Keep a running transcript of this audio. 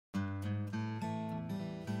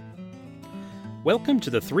Welcome to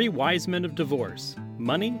the Three Wise Men of Divorce,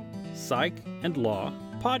 Money, Psych, and Law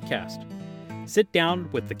podcast. Sit down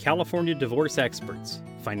with the California divorce experts,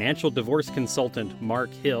 financial divorce consultant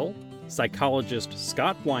Mark Hill, psychologist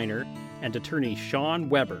Scott Weiner, and attorney Sean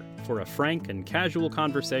Weber for a frank and casual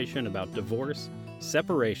conversation about divorce,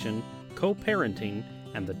 separation, co-parenting,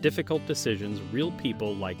 and the difficult decisions real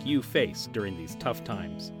people like you face during these tough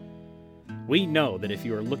times. We know that if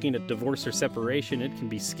you are looking at divorce or separation, it can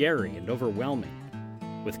be scary and overwhelming.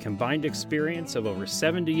 With combined experience of over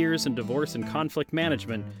 70 years in divorce and conflict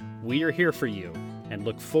management, we are here for you and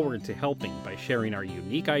look forward to helping by sharing our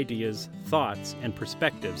unique ideas, thoughts, and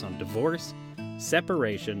perspectives on divorce,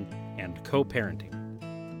 separation, and co-parenting.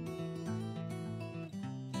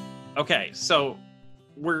 Okay, so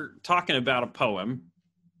we're talking about a poem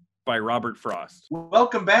by Robert Frost.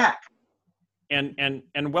 Welcome back.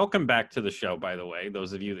 And welcome back to the show, by the way,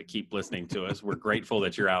 those of you that keep listening to us. We're grateful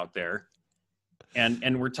that you're out there.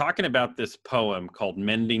 And we're talking about this poem called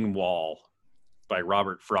Mending Wall by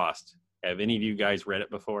Robert Frost. Have any of you guys read it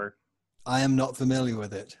before? I am not familiar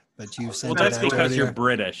with it, but you said that's because you're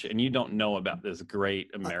British and you don't know about this great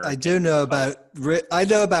American. I do know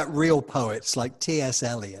about real poets like T.S.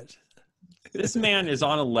 Eliot. This man is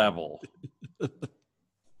on a level.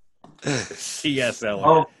 T.S. Eliot.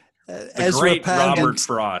 Oh. The great Robert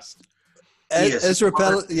Frost. Ezra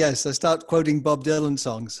Pound, yes, I start quoting Bob Dylan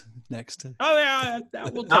songs next. Oh, yeah.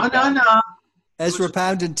 We'll No. Ezra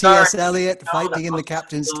Pound and T.S. Eliot fighting in the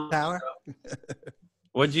captain's tower.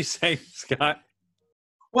 What'd you say, Scott?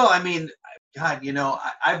 Well, I mean, God,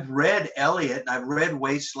 I've read Eliot and I've read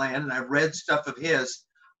Wasteland and I've read stuff of his.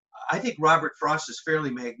 I think Robert Frost is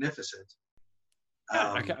fairly magnificent.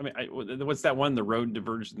 What's that one? The road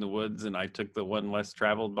diverged in the woods, and I took the one less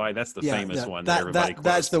traveled by. That's the famous one that everybody quotes.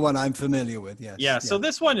 That's the one I'm familiar with. Yes. Yeah. So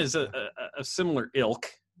this one is a similar ilk,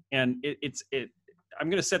 and it's I'm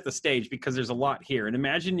going to set the stage because there's a lot here. And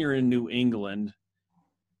imagine you're in New England,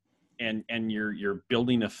 and you're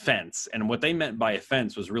building a fence, and what they meant by a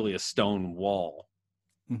fence was really a stone wall.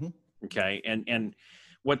 Mm-hmm. Okay, and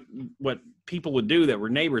what people would do that were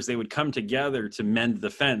neighbors, they would come together to mend the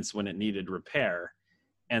fence when it needed repair.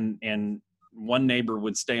 And one neighbor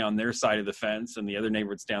would stay on their side of the fence and the other neighbor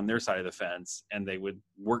would stay on their side of the fence, and they would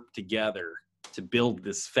work together to build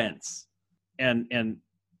this fence. And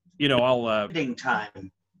Mending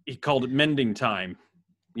time. He called it mending time.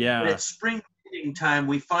 Yeah. But at spring mending time,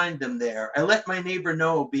 we find them there. I let my neighbor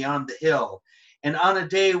know beyond the hill, and on a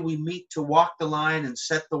day we meet to walk the line and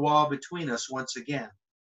set the wall between us once again.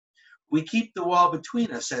 We keep the wall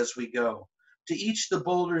between us as we go, to each the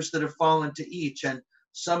boulders that have fallen to each, and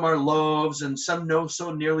some are loaves and some no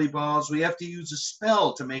so nearly balls. We have to use a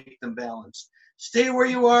spell to make them balance. Stay where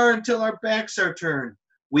you are until our backs are turned.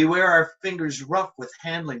 We wear our fingers rough with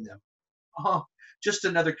handling them. Oh, just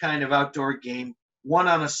another kind of outdoor game, one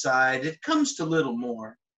on a side. It comes to little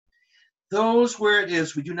more. Those where it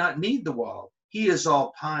is, we do not need the wall. He is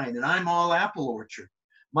all pine and I'm all apple orchard.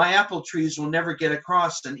 My apple trees will never get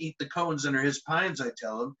across and eat the cones under his pines, I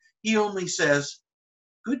tell him. He only says,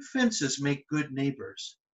 good fences make good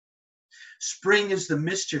neighbors. Spring is the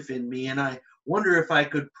mischief in me, and I wonder if I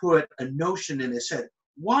could put a notion in his head.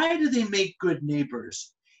 Why do they make good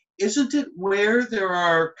neighbors? Isn't it where there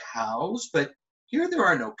are cows? But here there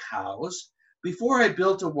are no cows. Before I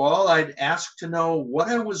built a wall, I'd ask to know what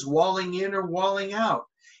I was walling in or walling out,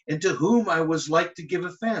 and to whom I was like to give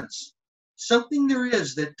offense. Something there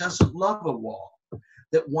is that doesn't love a wall,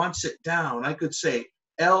 that wants it down. I could say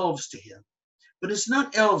elves to him. But it's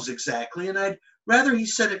not elves exactly, and I'd rather he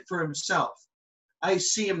said it for himself. I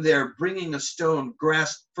see him there bringing a stone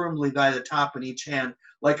grasped firmly by the top in each hand,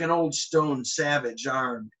 like an old stone savage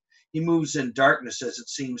armed. He moves in darkness, as it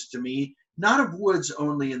seems to me, not of woods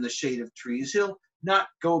only in the shade of trees. He'll not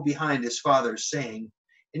go behind his father's saying,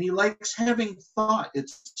 and he likes having thought it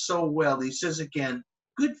so well. He says again,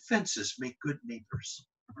 good fences make good neighbors.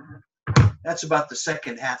 That's about the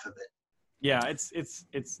second half of it. Yeah,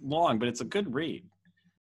 it's long, but it's a good read.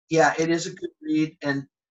 Yeah, it is a good read, and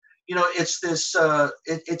it's this.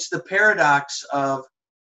 It's the paradox of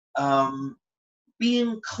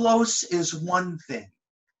being close is one thing,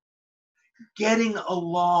 getting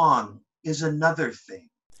along is another thing,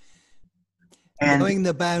 and knowing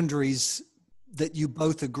the boundaries that you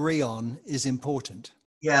both agree on is important.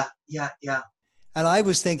 Yeah. And I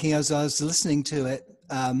was thinking as I was listening to it,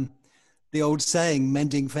 the old saying,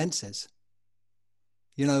 mending fences.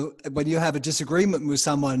 When you have a disagreement with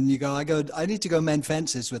someone, you go, I need to go mend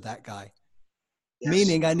fences with that guy. Yes.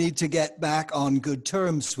 Meaning I need to get back on good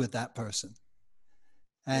terms with that person.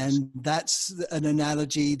 And that's an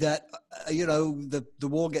analogy that, the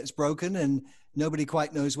wall gets broken and nobody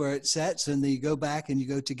quite knows where it sets, and then you go back and you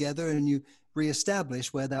go together and you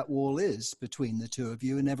reestablish where that wall is between the two of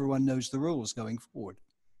you, and everyone knows the rules going forward.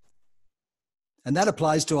 And that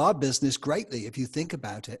applies to our business greatly, if you think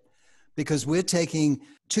about it, because we're taking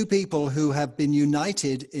two people who have been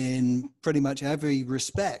united in pretty much every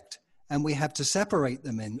respect, and we have to separate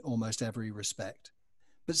them in almost every respect,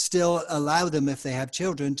 but still allow them, if they have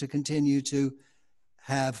children, to continue to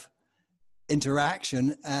have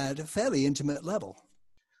interaction at a fairly intimate level.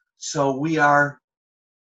 So we are,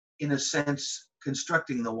 in a sense,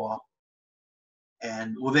 constructing the wall.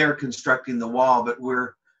 And well, they're constructing the wall, but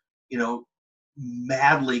we're,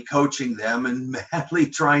 madly coaching them and madly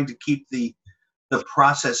trying to keep the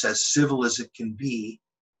process as civil as it can be.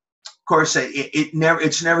 Of course,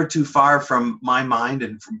 it's never too far from my mind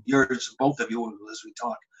and from yours, both of you, as we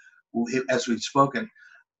talk, as we've spoken,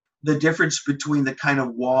 the difference between the kind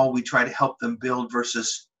of wall we try to help them build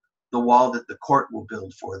versus the wall that the court will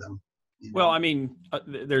build for them. Well, I mean,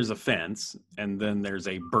 there's a fence, and then there's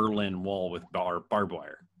a Berlin wall with barbed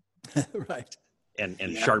wire. Right.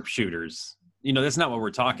 And sharpshooters. That's not what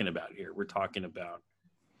we're talking about here. We're talking about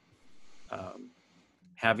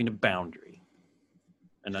having a boundary,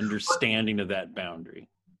 an understanding of that boundary.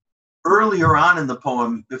 Earlier on in the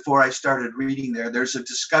poem, before I started reading there's a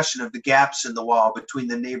discussion of the gaps in the wall between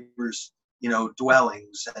the neighbors,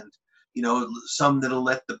 dwellings, and, some that'll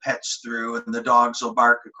let the pets through and the dogs will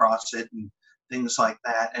bark across it and things like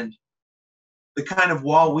that. And the kind of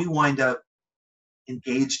wall we wind up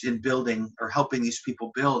engaged in building or helping these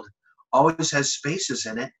people build always has spaces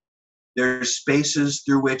in it. There's spaces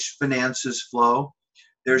through which finances flow.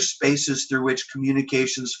 There's spaces through which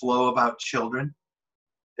communications flow about children.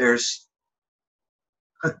 There's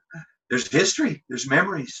history, there's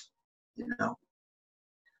memories,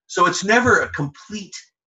 So it's never a complete,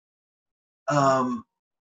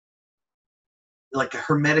 like a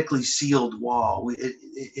hermetically sealed wall.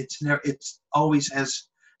 It's always has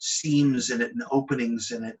seams in it and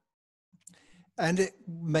openings in it. And it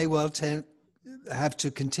may well have to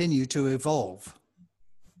continue to evolve.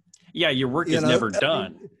 Yeah, your work is never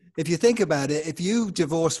done. If you think about it, if you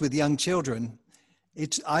divorce with young children,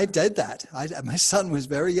 I did that. My son was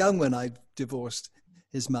very young when I divorced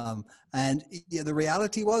his mom. And the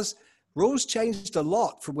reality was, rules changed a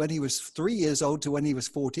lot from when he was 3 years old to when he was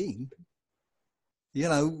 14. There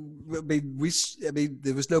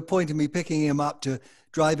was no point in me picking him up to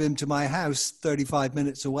drive him to my house 35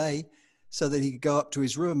 minutes away so that he could go up to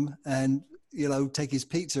his room and, take his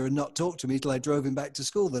pizza and not talk to me till I drove him back to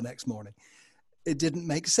school the next morning. It didn't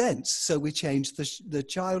make sense. So we changed the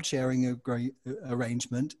child sharing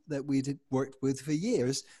arrangement that we'd worked with for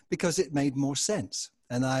years because it made more sense.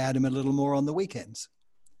 And I had him a little more on the weekends.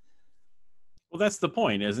 Well, that's the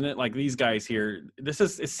point, isn't it? Like these guys here,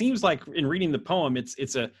 it seems like in reading the poem,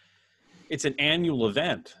 it's an annual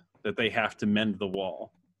event that they have to mend the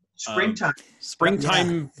wall.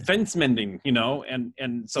 Springtime fence mending,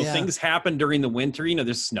 and so things happen during the winter,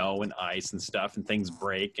 there's snow and ice and stuff and things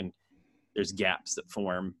break and there's gaps that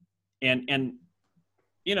form. And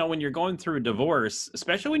when you're going through a divorce,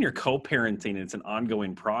 especially when you're co-parenting, it's an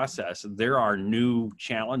ongoing process. There are new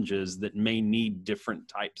challenges that may need different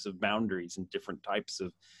types of boundaries and different types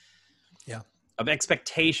of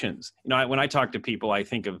expectations. When I talk to people, I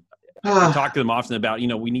talk to them often about,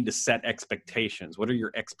 we need to set expectations. What are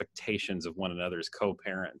your expectations of one another as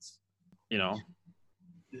co-parents? We all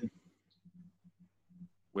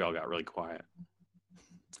got really quiet.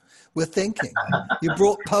 We're thinking. You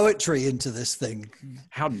brought poetry into this thing.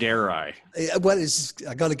 How dare I? Well,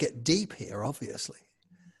 I got to get deep here, obviously.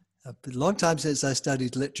 A long time since I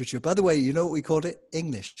studied literature. By the way, you know what we called it?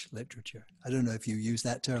 English literature. I don't know if you use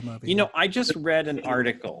that term over here. I just read an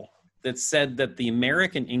article that said that the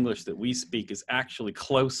American English that we speak is actually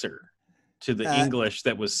closer to the English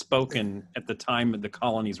that was spoken at the time the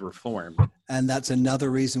colonies were formed. And that's another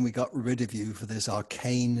reason we got rid of you for this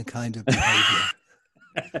arcane kind of behavior.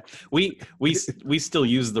 we still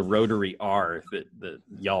use the rotary R that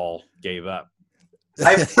y'all gave up.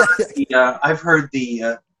 I've heard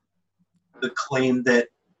the claim that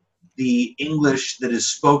the English that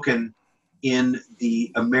is spoken in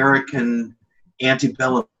the American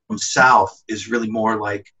antebellum South is really more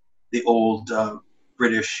like the old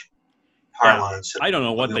British parlance. I don't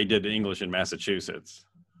know what they did to English in Massachusetts.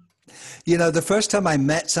 The first time I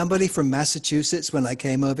met somebody from Massachusetts when I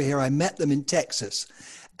came over here, I met them in Texas.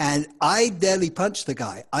 And I barely punched the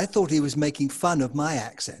guy. I thought he was making fun of my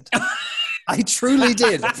accent. I truly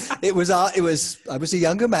did. I was a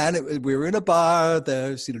younger man. We were in a bar,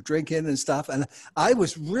 there's drinking and stuff. And I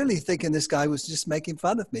was really thinking this guy was just making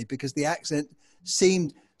fun of me because the accent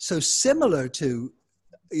seemed so similar to,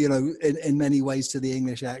 in many ways to the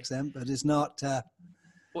English accent, but it's not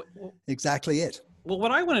exactly it. Well,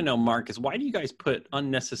 what I want to know, Mark, is why do you guys put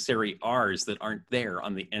unnecessary R's that aren't there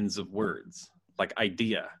on the ends of words? Like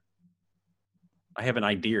idea. I have an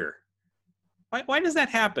idea. Why does that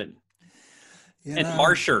happen? And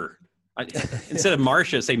Marsher. Instead of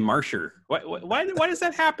Marcia, say Marsher. Why does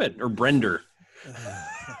that happen? Or Brender.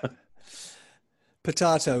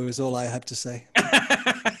 Potato is all I have to say.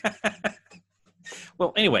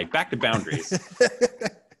 Well, anyway, back to boundaries.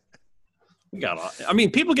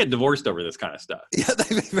 People get divorced over this kind of stuff. Yeah,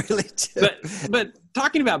 they really do. But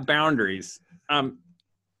talking about boundaries,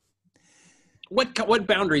 what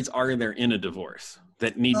boundaries are there in a divorce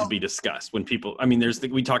that need to be discussed when people?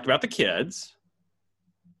 We talked about the kids,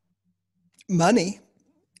 money.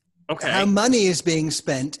 Okay, how money is being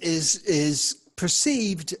spent is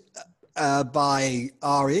perceived by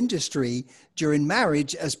our industry during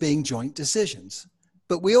marriage as being joint decisions.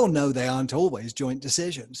 But we all know they aren't always joint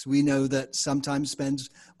decisions. We know that sometimes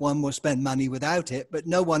one will spend money without it, but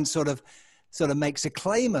no one sort of makes a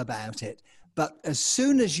claim about it. But as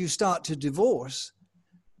soon as you start to divorce,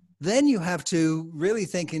 then you have to really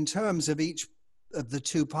think in terms of each of the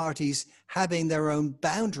two parties having their own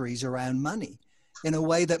boundaries around money in a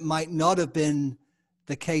way that might not have been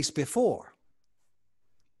the case before.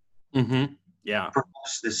 Mm-hmm. Yeah.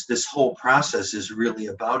 Perhaps this whole process is really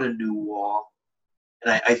about a new wall.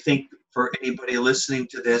 And I think for anybody listening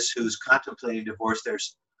to this who's contemplating divorce,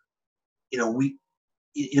 there's,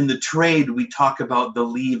 in the trade, we talk about the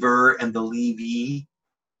leaver and the leavee,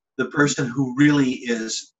 the person who really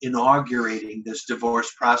is inaugurating this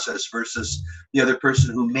divorce process versus the other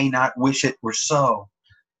person who may not wish it were so.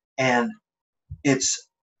 And it's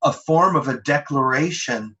a form of a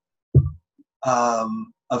declaration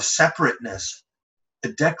of separateness, a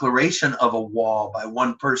declaration of a wall by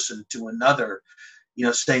one person to another,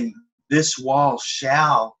 saying this wall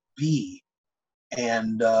shall be.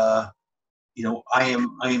 And, I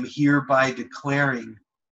am hereby declaring.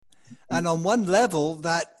 And on one level,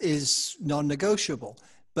 that is non-negotiable.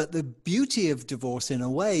 But the beauty of divorce, in a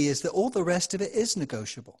way, is that all the rest of it is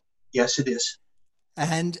negotiable. Yes, it is.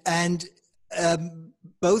 And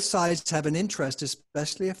both sides have an interest,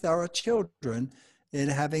 especially if there are children, in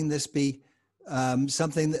having this be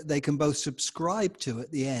something that they can both subscribe to at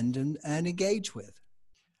the end and engage with,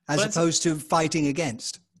 as opposed to fighting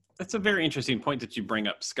against. That's a very interesting point that you bring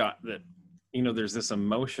up, Scott, that, there's this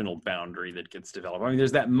emotional boundary that gets developed.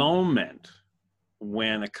 There's that moment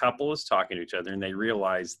when a couple is talking to each other and they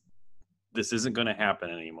realize this isn't going to happen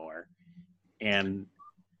anymore, and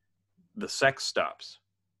the sex stops.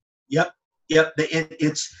 Yep.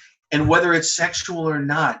 And whether it's sexual or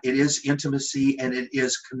not, it is intimacy and it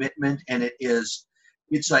is commitment and it's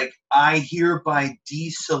like, I hereby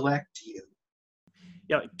deselect you.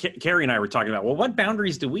 Yeah, Carrie and I were talking about, well, what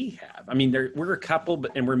boundaries do we have? We're a couple,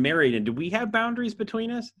 and we're married, and do we have boundaries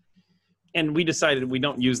between us? And we decided we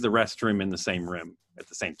don't use the restroom in the same room at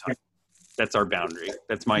the same time. That's our boundary.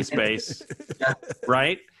 That's my space,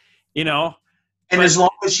 right? And as long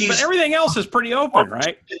as but everything else is pretty open,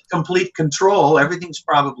 right? Complete control, everything's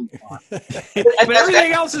probably fine. But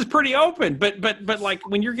everything else is pretty open. But like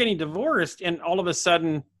when you're getting divorced, and all of a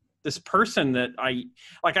sudden, this person that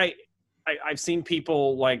I've seen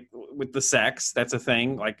people like with the sex, that's a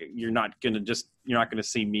thing. Like you're not going to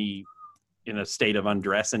see me in a state of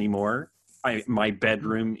undress anymore. My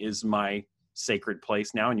bedroom is my sacred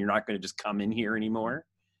place now, and you're not going to just come in here anymore.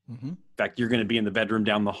 Mm-hmm. In fact, you're going to be in the bedroom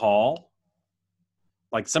down the hall.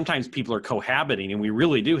 Like sometimes people are cohabiting, and we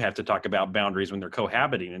really do have to talk about boundaries when they're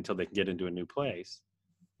cohabiting until they can get into a new place.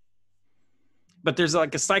 But there's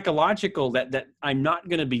like a psychological that I'm not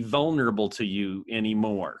going to be vulnerable to you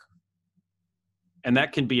anymore. And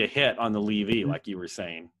that can be a hit on the leavee, like you were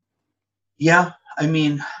saying. Yeah.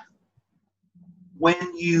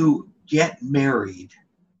 When you get married,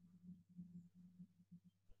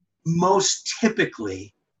 most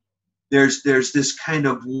typically there's this kind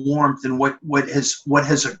of warmth, and what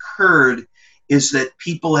has occurred is that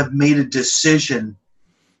people have made a decision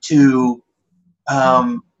to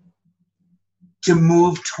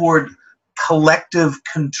move toward collective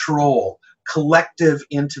control, collective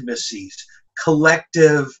intimacies,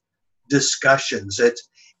 collective discussions.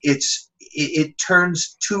 It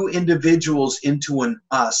turns two individuals into an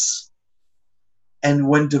us. And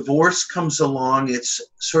when divorce comes along, it's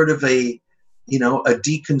sort of a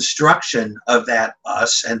deconstruction of that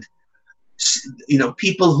us. And,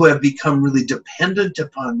 people who have become really dependent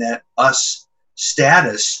upon that us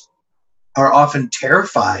status are often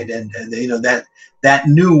terrified. And that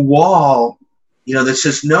new wall, that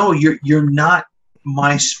says, no, you're not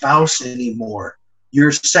my spouse anymore.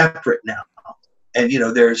 You're separate now. And,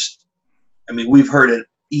 we've heard it,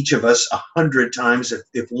 each of us 100 times,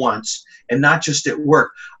 if once, and not just at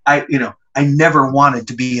work. I never wanted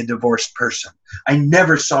to be a divorced person. I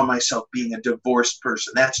never saw myself being a divorced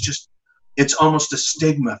person. It's almost a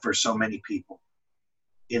stigma for so many people,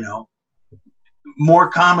 more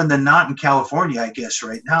common than not in California, I guess,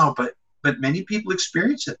 right now, but many people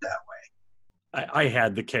experience it that way. I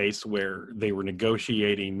had the case where they were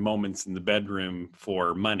negotiating moments in the bedroom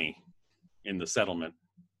for money in the settlement.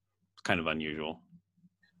 It's kind of unusual.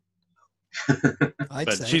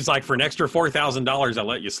 But she's like, for an extra $4,000, I'll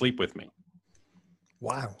let you sleep with me.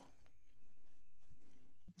 Wow.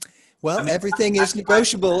 Well, everything is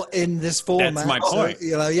negotiable in this format. That's my point.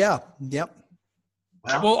 So, yeah. Yep.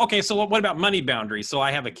 Well, okay. So what about money boundaries? So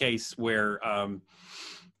I have a case where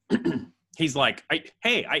he's like,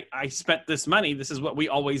 I spent this money. This is what we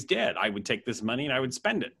always did. I would take this money and I would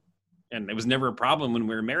spend it. And it was never a problem when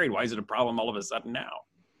we were married. Why is it a problem all of a sudden now?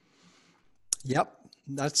 Yep.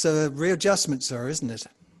 That's a readjustment, sir, isn't it?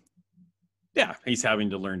 Yeah. He's having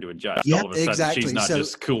to learn to adjust. Yep, all of a sudden, exactly. She's not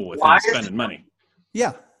just cool with him spending money.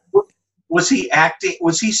 Yeah. Was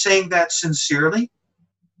he saying that sincerely?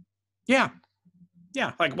 Yeah.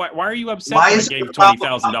 Yeah. Like, why are you upset that I gave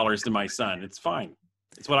 $20,000 to my son? It's fine.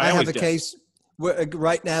 It's what I always have a did. Case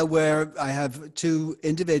right now where I have two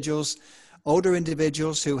individuals, older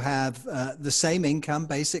individuals who have the same income,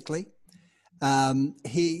 basically.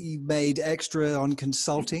 He made extra on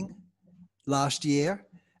consulting last year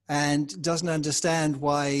and doesn't understand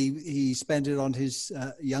why he spent it on his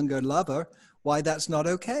younger lover, why that's not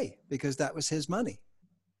okay, because that was his money.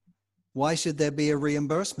 Why should there be a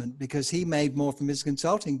reimbursement? Because he made more from his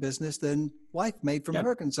consulting business than wife made from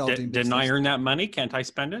her consulting business. Didn't I earn that money? Can't I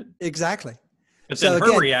spend it? Exactly. But then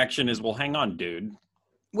her reaction is, well, hang on, dude.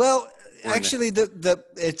 Well, actually,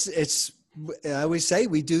 it's I always say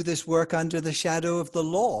we do this work under the shadow of the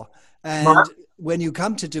law. And Mark, when you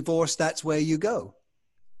come to divorce, that's where you go.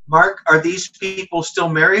 Mark, are these people still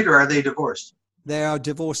married or are they divorced? They are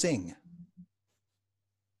divorcing.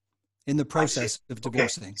 In the process of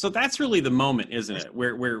divorcing. Okay. So that's really the moment, isn't it?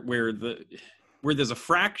 Where there's a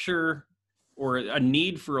fracture or a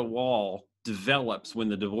need for a wall develops when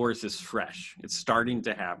the divorce is fresh. It's starting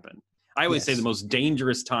to happen. I always say the most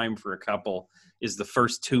dangerous time for a couple is the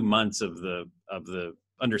first 2 months of the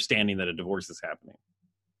understanding that a divorce is happening.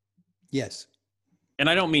 Yes. And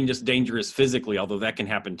I don't mean just dangerous physically, although that can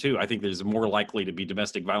happen too. I think there's more likely to be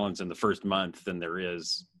domestic violence in the first month than there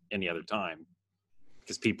is any other time.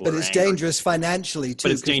 Because people are angry. Dangerous financially too.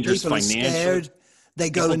 But it's dangerous people financially. Are scared. They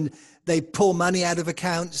go and they pull money out of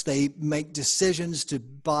accounts. They make decisions to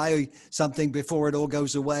buy something before it all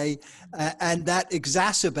goes away. And that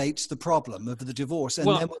exacerbates the problem of the divorce. And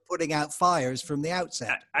then we're putting out fires from the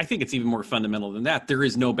outset. I think it's even more fundamental than that. There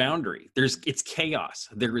is no boundary. It's chaos.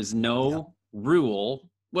 There is no rule.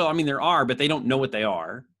 Well, I mean, there are, but they don't know what they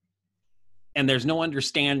are. And there's no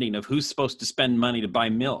understanding of who's supposed to spend money to buy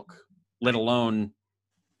milk, let alone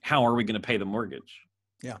how are we going to pay the mortgage?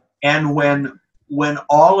 Yeah. And when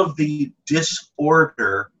all of the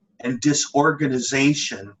disorder and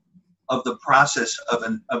disorganization of the process of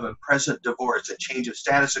a present divorce, a change of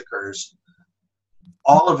status occurs,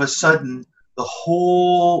 all of a sudden the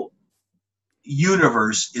whole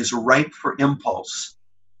universe is ripe for impulse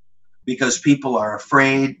because people are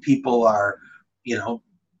afraid, people are,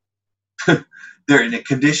 they're in a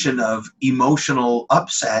condition of emotional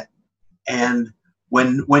upset, and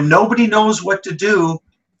when nobody knows what to do,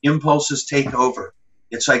 impulses take over.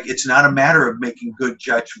 It's like, it's not a matter of making good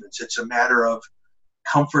judgments. It's a matter of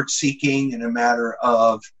comfort seeking and a matter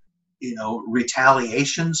of,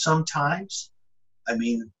 retaliation sometimes. I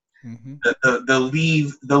mean, the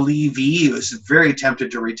leavee was very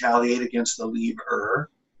tempted to retaliate against the leaver.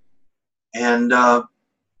 And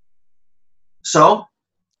so.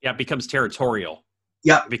 Yeah, it becomes territorial.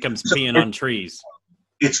 Yeah. It becomes peeing on trees.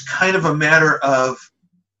 It's kind of a matter of,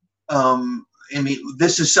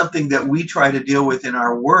 this is something that we try to deal with in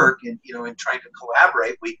our work, and in trying to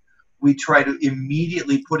collaborate, we try to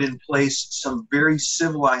immediately put in place some very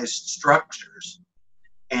civilized structures,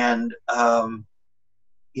 and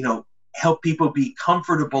help people be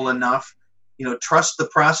comfortable enough, trust the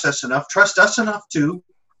process enough, trust us enough too,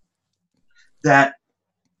 that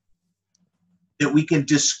we can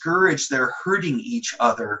discourage their hurting each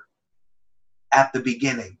other at the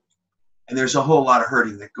beginning. And there's a whole lot of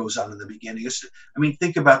hurting that goes on in the beginning.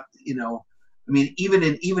 Think about,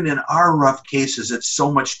 even in our rough cases, it's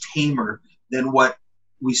so much tamer than what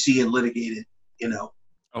we see in litigated,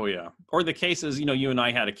 Oh yeah. Or the cases, you and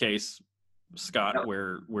I had a case Scott,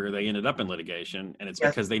 where they ended up in litigation, and it's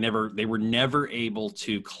Yes. because they were never able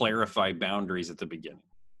to clarify boundaries at the beginning.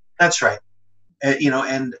 That's right.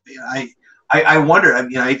 And I wonder. I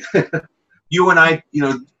mean, you and I,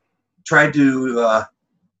 tried to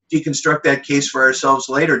deconstruct that case for ourselves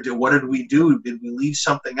later. What did we do? Did we leave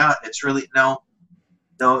something out? It's really no.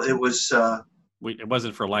 It was It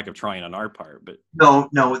wasn't for lack of trying on our part, but no.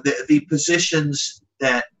 The positions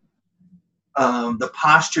that the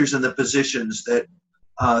postures and the positions that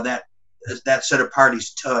that set of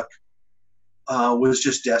parties took was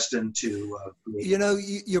just destined to.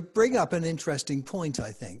 You bring up an interesting point.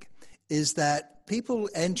 I think is that people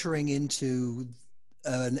entering into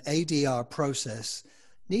an ADR process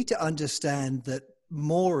need to understand that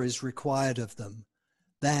more is required of them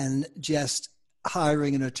than just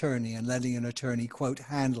hiring an attorney and letting an attorney, quote,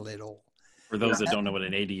 handle it all. For those that don't know what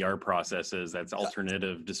an ADR process is, that's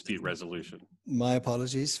alternative dispute resolution. My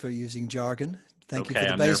apologies for using jargon. Thank you for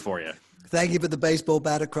the there for you. Thank you for the baseball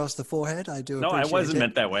bat across the forehead. I do appreciate it. No, I wasn't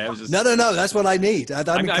meant that way. I was just No. That's what I need.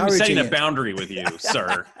 I'm setting a boundary with you,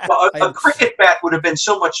 sir. Well, a cricket bat would have been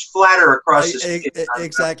so much flatter across the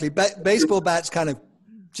Exactly. Baseball bats kind of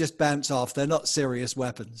just bounce off. They're not serious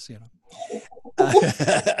weapons,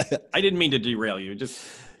 I didn't mean to derail you. Just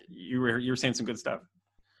you were saying some good stuff.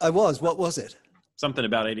 I was. What was it? Something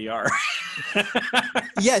about ADR.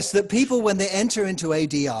 Yes, that people, when they enter into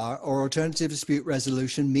ADR or alternative dispute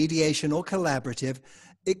resolution, mediation or collaborative,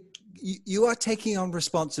 you are taking on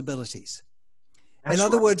responsibilities. In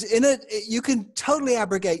other words, you can totally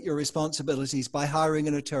abrogate your responsibilities by hiring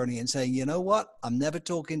an attorney and saying, you know what, I'm never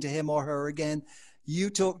talking to him or her again. You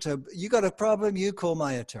got a problem, you call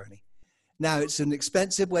my attorney. Now, it's an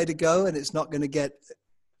expensive way to go, and it's not going to get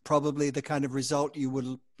probably the kind of result you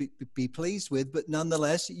will be pleased with, but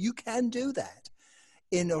nonetheless, you can do that.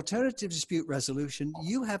 In alternative dispute resolution,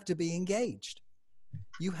 you have to be engaged.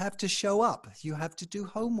 You have to show up. You have to do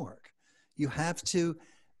homework. You have to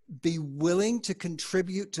be willing to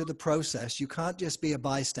contribute to the process. You can't just be a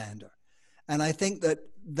bystander. And I think that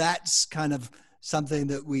that's kind of something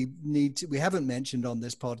that we haven't mentioned on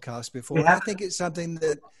this podcast before. Yeah. I think it's something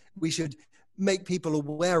that we should make people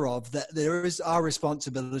aware of, that there is our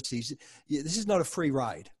responsibilities. This is not a free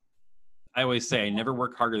ride. I always say I never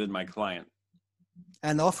work harder than my client.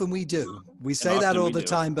 And often we do. We say that all the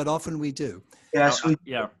time, but often we do. Yes.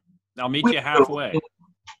 I'll meet you halfway.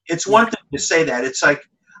 It's one thing to say that. It's like,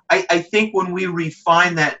 I think when we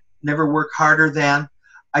refine that never work harder than,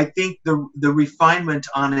 I think the refinement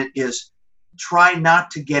on it is try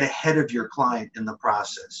not to get ahead of your client in the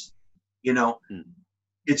process.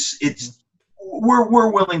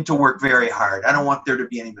 We're willing to work very hard. I don't want there to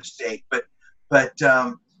be any mistake, but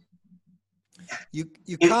you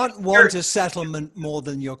can't want a settlement more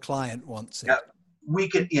than your client wants it. Yeah, we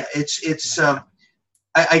could. Yeah,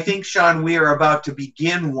 I think, Sean, we are about to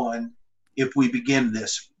begin one. If we begin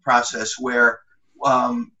this process, where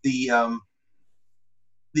the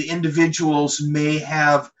individuals may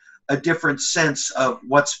have a different sense of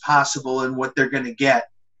what's possible and what they're going to get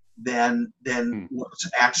than what's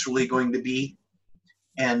actually going to be.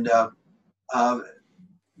 And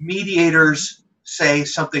mediators say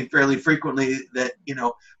something fairly frequently that,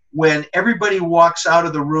 when everybody walks out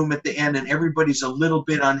of the room at the end and everybody's a little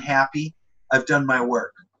bit unhappy, I've done my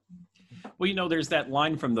work. Well, there's that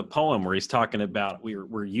line from the poem where he's talking about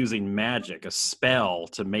we're using magic, a spell,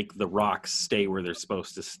 to make the rocks stay where they're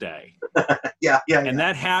supposed to stay. Yeah. And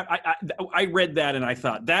that I read that and I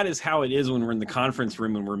thought that is how it is when we're in the conference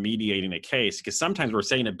room and we're mediating a case, because sometimes we're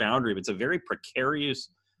setting a boundary, but it's a very precarious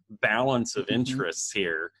balance of interests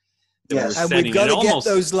here. Yes, and we've got to get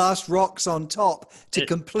those last rocks on top to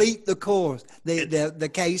complete the course,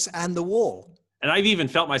 the case and the wall. And I've even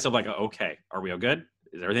felt myself like, okay, are we all good?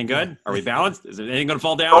 Is everything good? Are we balanced? Is anything going to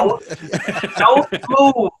fall down? Don't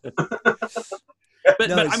move.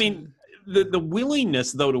 But I mean, the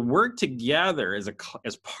willingness, though, to work together as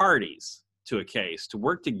parties to a case, to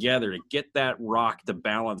work together to get that rock to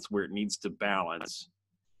balance where it needs to balance,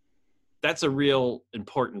 that's a real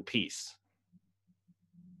important piece.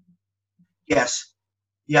 Yes.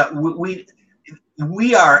 Yeah,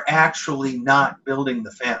 we are actually not building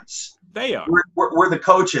the fence. They are. We're the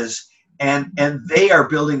coaches. And they are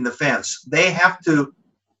building the fence. They have to.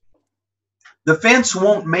 The fence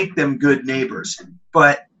won't make them good neighbors,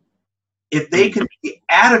 but if they can be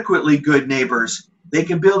adequately good neighbors, they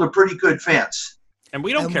can build a pretty good fence. And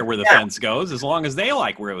we don't care where the fence goes, as long as they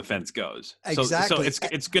like where the fence goes. Exactly. So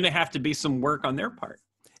it's going to have to be some work on their part.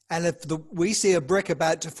 And if we see a brick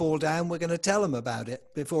about to fall down, we're going to tell them about it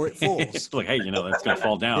before it falls. Like, hey, that's going to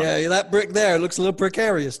fall down. Yeah, that brick there looks a little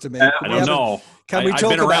precarious to me. I don't know. Can we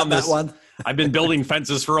talk about that one? I've been building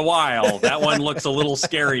fences for a while. That one looks a little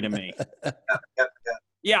scary to me.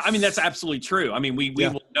 Yeah, I mean, that's absolutely true. I mean, we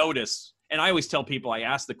will notice, and I always tell people, I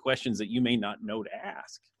ask the questions that you may not know to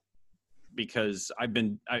ask, because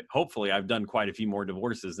hopefully I've done quite a few more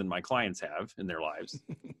divorces than my clients have in their lives.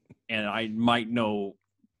 And I might know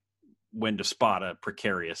when to spot a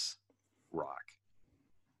precarious rock.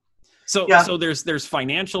 So there's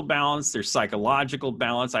financial balance, there's psychological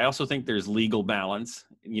balance. I also think there's legal balance.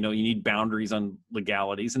 You need boundaries on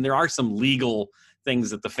legalities, and there are some legal things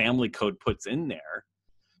that the family code puts in there.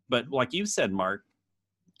 But like you said, Mark,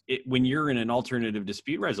 when you're in an alternative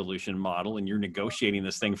dispute resolution model and you're negotiating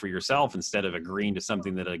this thing for yourself instead of agreeing to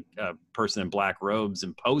something that a person in black robes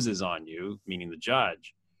imposes on you, meaning the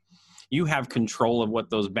judge, you have control of what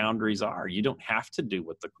those boundaries are. You don't have to do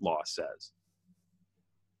what the law says.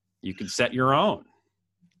 You can set your own.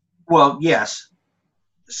 Well, yes,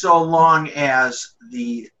 so long as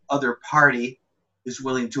the other party is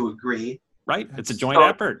willing to agree. Right. It's a joint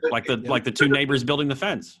effort, like the two neighbors building the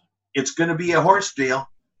fence. It's going to be a horse deal.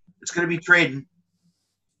 It's going to be trading.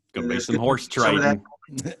 Going to be some horse trading.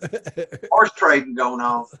 Horse trading going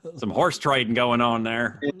on. Some horse trading going on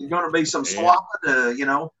there. There's going to be some swapping,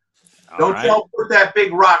 Don't put that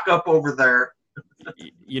big rock up over there.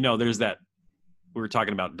 There's that. We were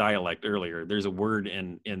talking about dialect earlier. There's a word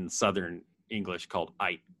in Southern English called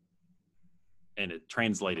 "ite," and it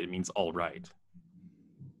translated means all right.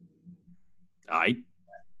 Ite.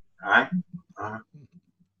 All right.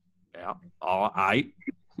 Yeah. All right.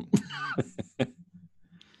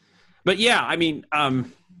 But yeah, I mean,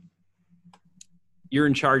 you're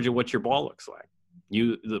in charge of what your wall looks like.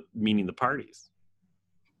 Meaning the parties.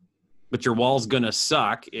 But your wall's gonna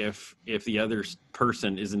suck if the other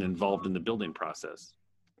person isn't involved in the building process.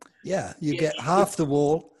 Yeah, you get half the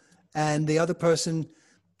wall, and the other person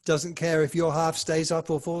doesn't care if your half stays up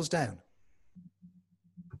or falls down.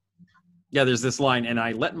 Yeah, there's this line, and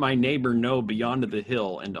I let my neighbor know beyond the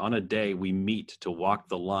hill, and on a day we meet to walk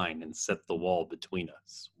the line and set the wall between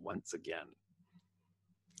us once again.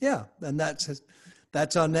 Yeah, and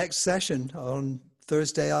that's our next session on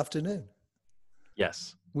Thursday afternoon.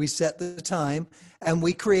 Yes. We set the time, and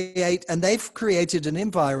they've created an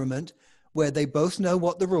environment where they both know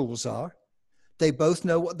what the rules are. They both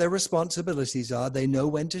know what their responsibilities are. They know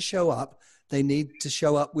when to show up. They need to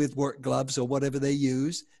show up with work gloves or whatever they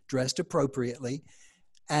use, dressed appropriately,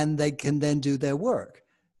 and they can then do their work.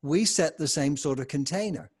 We set the same sort of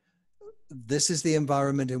container. This is the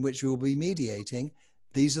environment in which we will be mediating.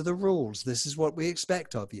 These are the rules. This is what we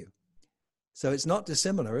expect of you. So it's not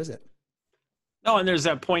dissimilar, is it? No, and there's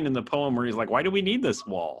that point in the poem where he's like, why do we need this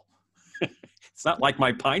wall? It's not like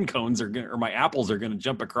my pine cones or my apples are going to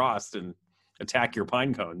jump across and attack your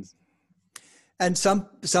pine cones. And some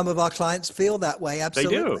of our clients feel that way.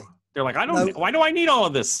 Absolutely. They do. They're like, why do I need all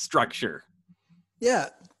of this structure? Yeah.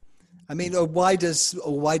 I mean, why do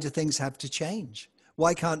things have to change?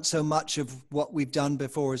 Why can't so much of what we've done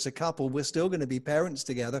before as a couple, we're still going to be parents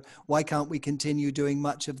together. Why can't we continue doing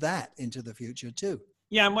much of that into the future too?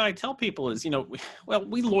 Yeah, and what I tell people is,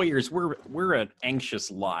 we lawyers, we're an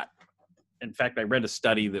anxious lot. In fact, I read a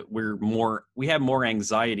study that we have more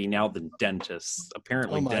anxiety now than dentists.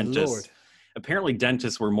 Apparently,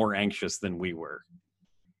 dentists were more anxious than we were.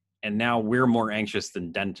 And now we're more anxious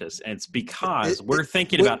than dentists. And it's because we're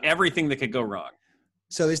thinking about everything that could go wrong.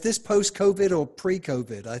 So is this post-COVID or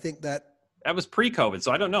pre-COVID? I think that was pre-COVID.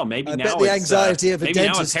 So I don't know. Maybe now bet the anxiety of a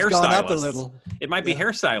dentist has gone up a little. It might be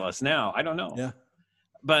hairstylists now. I don't know. Yeah.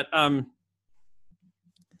 But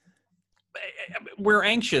we're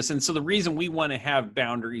anxious, and so the reason we want to have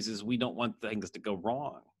boundaries is we don't want things to go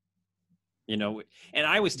wrong. And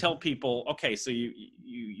I always tell people, okay, so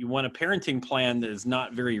you want a parenting plan that is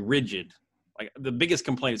not very rigid. Like the biggest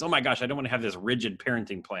complaint is, oh my gosh, I don't want to have this rigid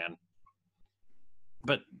parenting plan.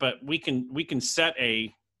 But we can set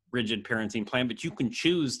a rigid parenting plan, but you can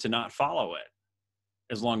choose to not follow it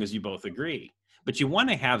as long as you both agree. But you want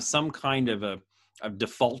to have some kind of a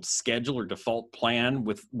default schedule or default plan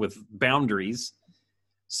with boundaries,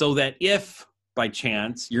 so that if by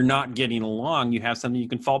chance you're not getting along, you have something you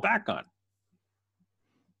can fall back on.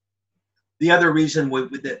 The other reason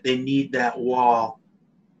that they need that wall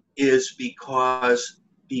is because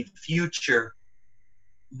the future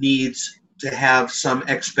needs to have some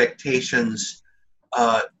expectations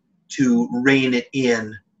to rein it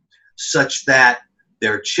in, such that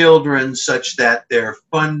their children, such that their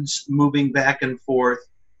funds moving back and forth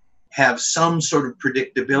have some sort of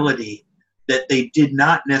predictability that they did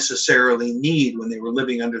not necessarily need when they were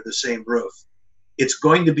living under the same roof. It's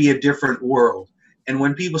going to be a different world. And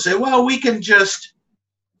when people say, well, we can just,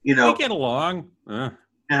 we get along.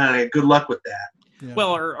 Good luck with that. Yeah.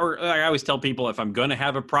 Well, or I always tell people, if I'm going to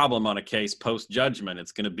have a problem on a case post-judgment,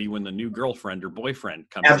 it's going to be when the new girlfriend or boyfriend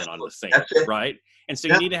comes in on the scene, right? And so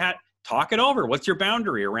you need to talk it over. What's your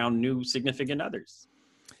boundary around new significant others?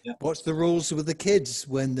 Yeah. What's the rules with the kids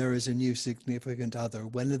when there is a new significant other?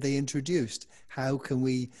 When are they introduced? How can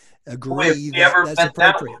we agree that's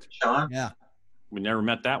appropriate? Sean? Yeah. We never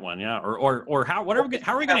met that one, yeah. Or how are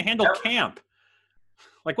we going to handle camp?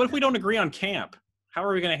 Like, what if we don't agree on camp? How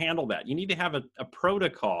are we going to handle that? You need to have a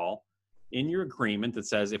protocol in your agreement that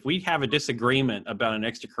says, if we have a disagreement about an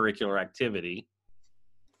extracurricular activity,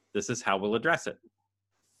 this is how we'll address it.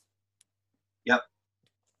 Yep.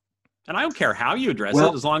 And I don't care how you address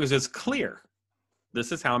it, as long as it's clear.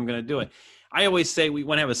 This is how I'm going to do it. I always say we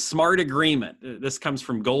want to have a SMART agreement. This comes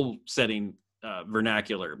from goal setting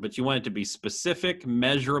vernacular, but you want it to be specific,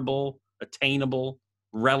 measurable, attainable,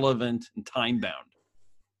 relevant, and time bound.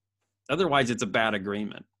 Otherwise, it's a bad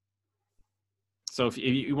agreement. So if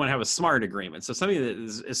you want to have a SMART agreement, so something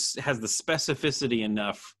that has the specificity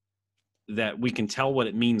enough that we can tell what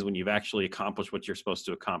it means when you've actually accomplished what you're supposed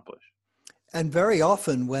to accomplish. And very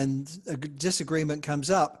often when a disagreement comes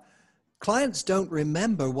up, clients don't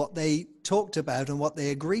remember what they talked about and what they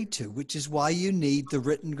agreed to, which is why you need the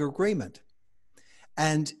written agreement.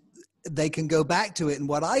 And they can go back to it. And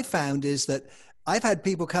what I found is that I've had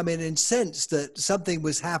people come in and sense that something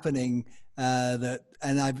was happening, and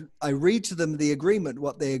I read to them the agreement,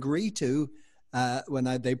 what they agree to when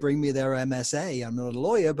they bring me their MSA. I'm not a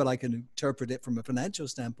lawyer, but I can interpret it from a financial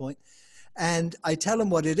standpoint. And I tell them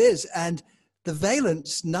what it is. And the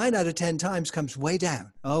valence 9 out of 10 times comes way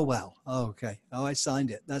down. Oh, well. Oh, okay. Oh, I signed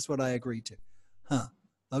it. That's what I agreed to. Huh.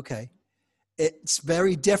 Okay. It's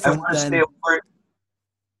very different than...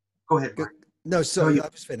 Go ahead, Mark. No, sorry. I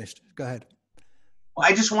was finished. Go ahead. Well,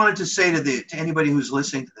 I just wanted to say to anybody who's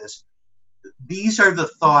listening to this, these are the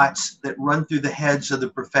thoughts that run through the heads of the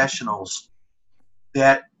professionals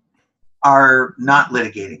that are not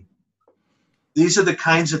litigating. These are the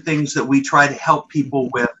kinds of things that we try to help people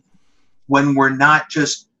with when we're not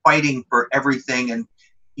just fighting for everything and,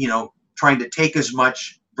 trying to take as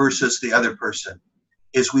much versus the other person.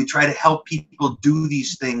 Is we try to help people do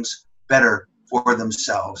these things better for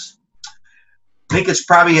themselves. I think it's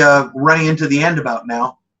probably running into the end about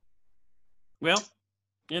now. Well,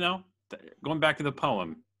 going back to the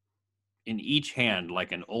poem, in each hand,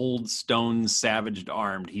 like an old stone savaged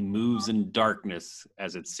armed, he moves in darkness,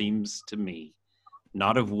 as it seems to me.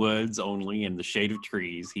 Not of woods only, in the shade of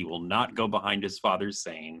trees, he will not go behind his father's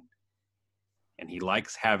saying. And he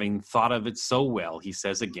likes having thought of it so well, he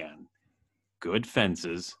says again, good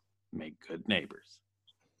fences make good neighbors.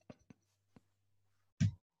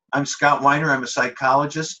 I'm Scott Weiner. I'm a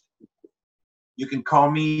psychologist. You can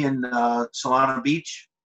call me in Solana Beach,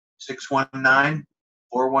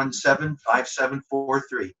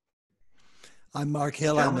 619-417-5743. I'm Mark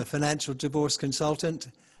Hill. I'm a financial divorce consultant.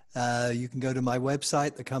 You can go to my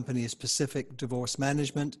website. The company is Pacific Divorce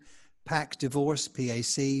Management, PACDivorce,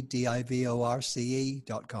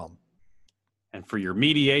 PACDivorce.com. And for your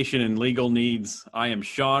mediation and legal needs, I am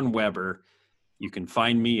Sean Weber. You can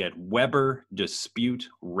find me at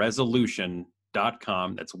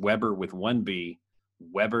WeberDisputeResolution.com. That's Weber with one B,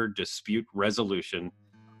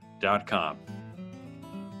 WeberDisputeResolution.com.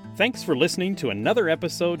 Thanks for listening to another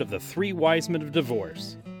episode of The Three Wise Men of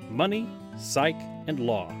Divorce: Money, Psych, and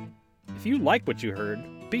Law. If you like what you heard,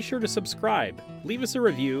 be sure to subscribe, leave us a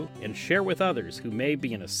review, and share with others who may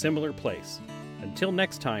be in a similar place. Until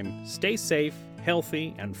next time, stay safe,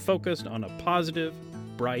 healthy, and focused on a positive,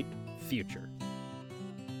 bright future.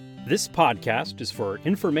 This podcast is for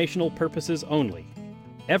informational purposes only.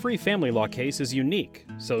 Every family law case is unique,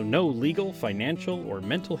 so no legal, financial, or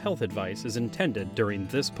mental health advice is intended during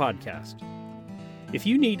this podcast. If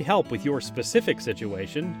you need help with your specific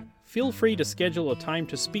situation, feel free to schedule a time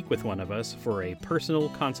to speak with one of us for a personal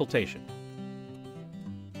consultation.